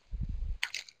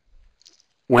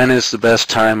 When is the best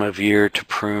time of year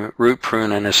to root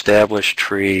prune an established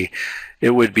tree? It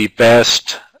would be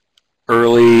best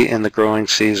early in the growing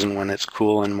season when it's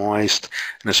cool and moist,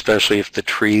 and especially if the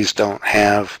trees don't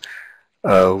have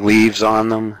leaves on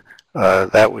them,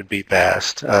 that would be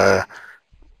best.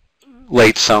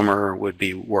 Late summer would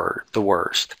be the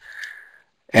worst.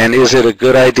 And is it a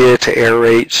good idea to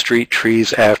aerate street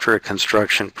trees after a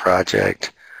construction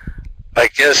project? I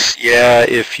guess, yeah,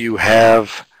 if you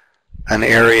have an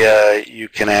area you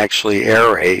can actually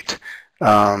aerate.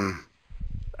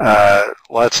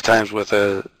 Lots of times with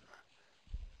a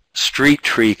street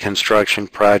tree construction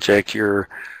project, you're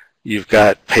you've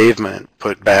got pavement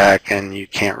put back and you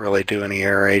can't really do any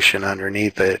aeration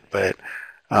underneath it. But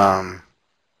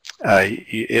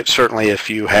certainly if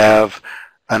you have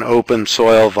an open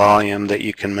soil volume that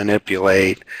you can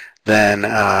manipulate, then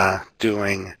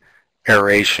doing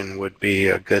aeration would be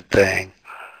a good thing.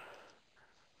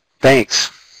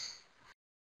 Thanks.